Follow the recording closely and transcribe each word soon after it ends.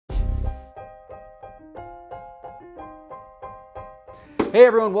Hey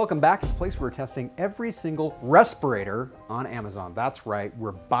everyone, welcome back to the place where we're testing every single respirator on Amazon. That's right,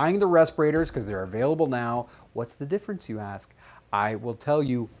 we're buying the respirators because they're available now. What's the difference, you ask? I will tell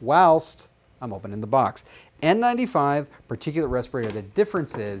you whilst I'm opening the box. N95 particulate respirator, the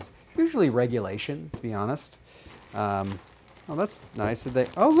difference is usually regulation, to be honest. Oh, that's nice. Did they?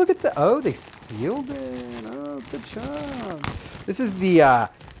 Oh, look at the. Oh, they sealed it. Oh, good job. This is the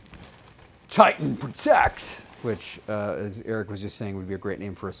Titan Protect, which, as Eric was just saying, would be a great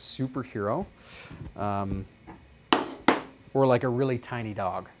name for a superhero, or like a really tiny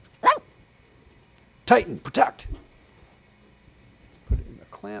dog. Titan Protect. Let's put it in the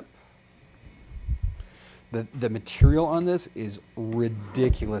clamp. The material on this is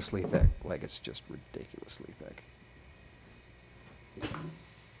ridiculously thick. Like, it's just ridiculously thick. I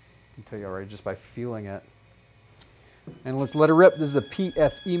can tell you already just by feeling it. And let's let it rip. This is a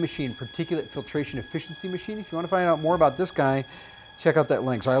PFE machine, Particulate Filtration Efficiency Machine. If you want to find out more about this guy, check out that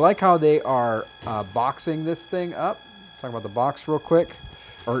link. So I like how they are boxing this thing up. Let's talk about the box real quick.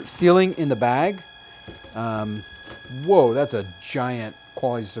 Or sealing in the bag. Whoa, that's a giant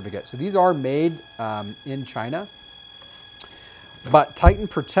quality certificate. So these are made in China. But Titan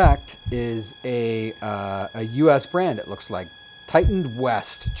Protect is a US brand, it looks like. Titan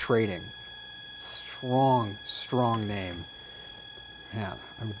West Trading. Strong, strong name. Man,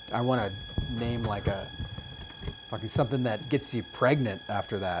 I want to name like a fucking something that gets you pregnant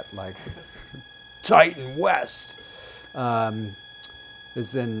after that, like Titan West. This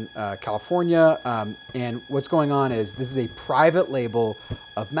is in California, and what's going on is this is a private label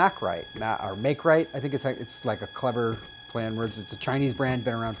of Makrite, or Makrite. I think it's like a clever play on words. It's a Chinese brand,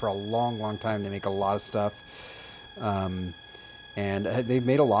 been around for a long, long time. They make a lot of stuff. And they've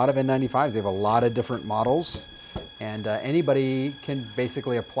made a lot of N95s. They have a lot of different models, and anybody can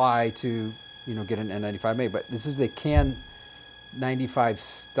basically apply to, you know, get an N95 made. But this is the N95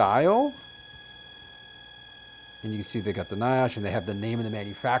 style, and you can see they got the NIOSH, and they have the name of the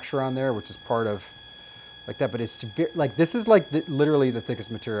manufacturer on there, which is part of like that. But it's like this is like literally the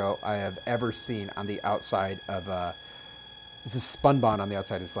thickest material I have ever seen on the outside of. This is spun bond on the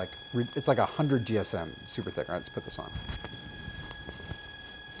outside. It's like 100 GSM, super thick. All right, let's put this on.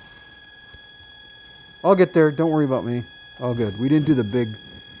 I'll get there. Don't worry about me. All good. We didn't do the big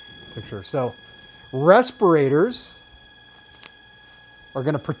picture. So respirators are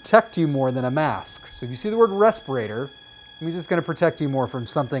going to protect you more than a mask. So if you see the word respirator, it means it's going to protect you more from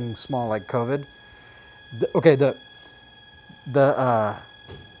something small like COVID. The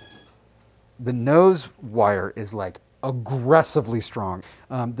nose wire is like aggressively strong.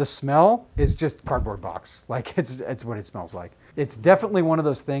 The smell is just cardboard box. Like it's what it smells like. It's definitely one of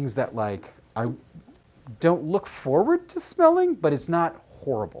those things that like I don't look forward to smelling, but it's not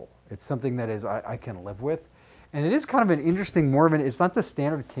horrible. It's something that is I can live with. And it is kind of an interesting, it's not the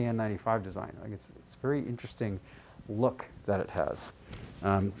standard KN95 design. Like it's very interesting look that it has.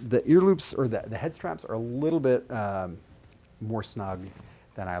 The ear loops or the head straps are a little bit more snug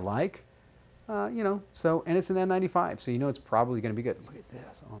than I like. You know, so, and it's an N95, so you know it's probably going to be good. Look at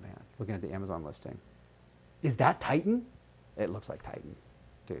this. Oh man, looking at the Amazon listing. Is that Titan? It looks like Titan.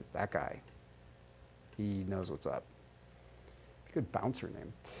 Dude, that guy. He knows what's up. Good bouncer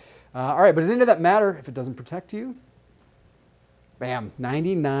name. All right, but does any of that matter if it doesn't protect you? Bam,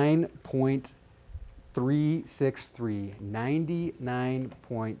 99.363.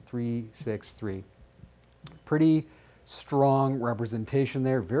 99.363. Pretty strong representation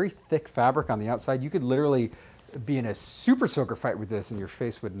there. Very thick fabric on the outside. You could literally be in a super soaker fight with this and your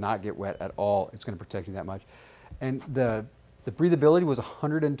face would not get wet at all. It's going to protect you that much. And the breathability was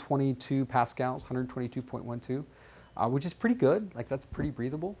 122 pascals, 122.12, which is pretty good. Like that's pretty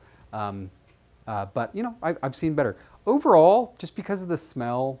breathable. But you know, I've seen better. Overall, just because of the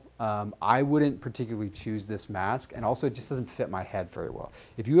smell, I wouldn't particularly choose this mask. And also it just doesn't fit my head very well.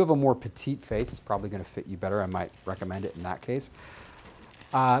 If you have a more petite face, it's probably going to fit you better. I might recommend it in that case.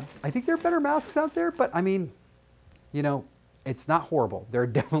 I think there are better masks out there, but I mean, you know, it's not horrible. There are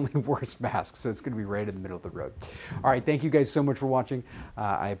definitely worse masks, so it's going to be right in the middle of the road. All right, thank you guys so much for watching.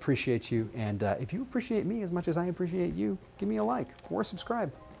 I appreciate you, and if you appreciate me as much as I appreciate you, give me a like or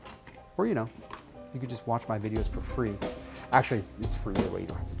subscribe. Or, you know, you could just watch my videos for free. Actually, it's free either way. You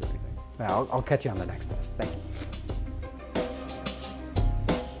don't have to do anything. I'll catch you on the next test. Thank you.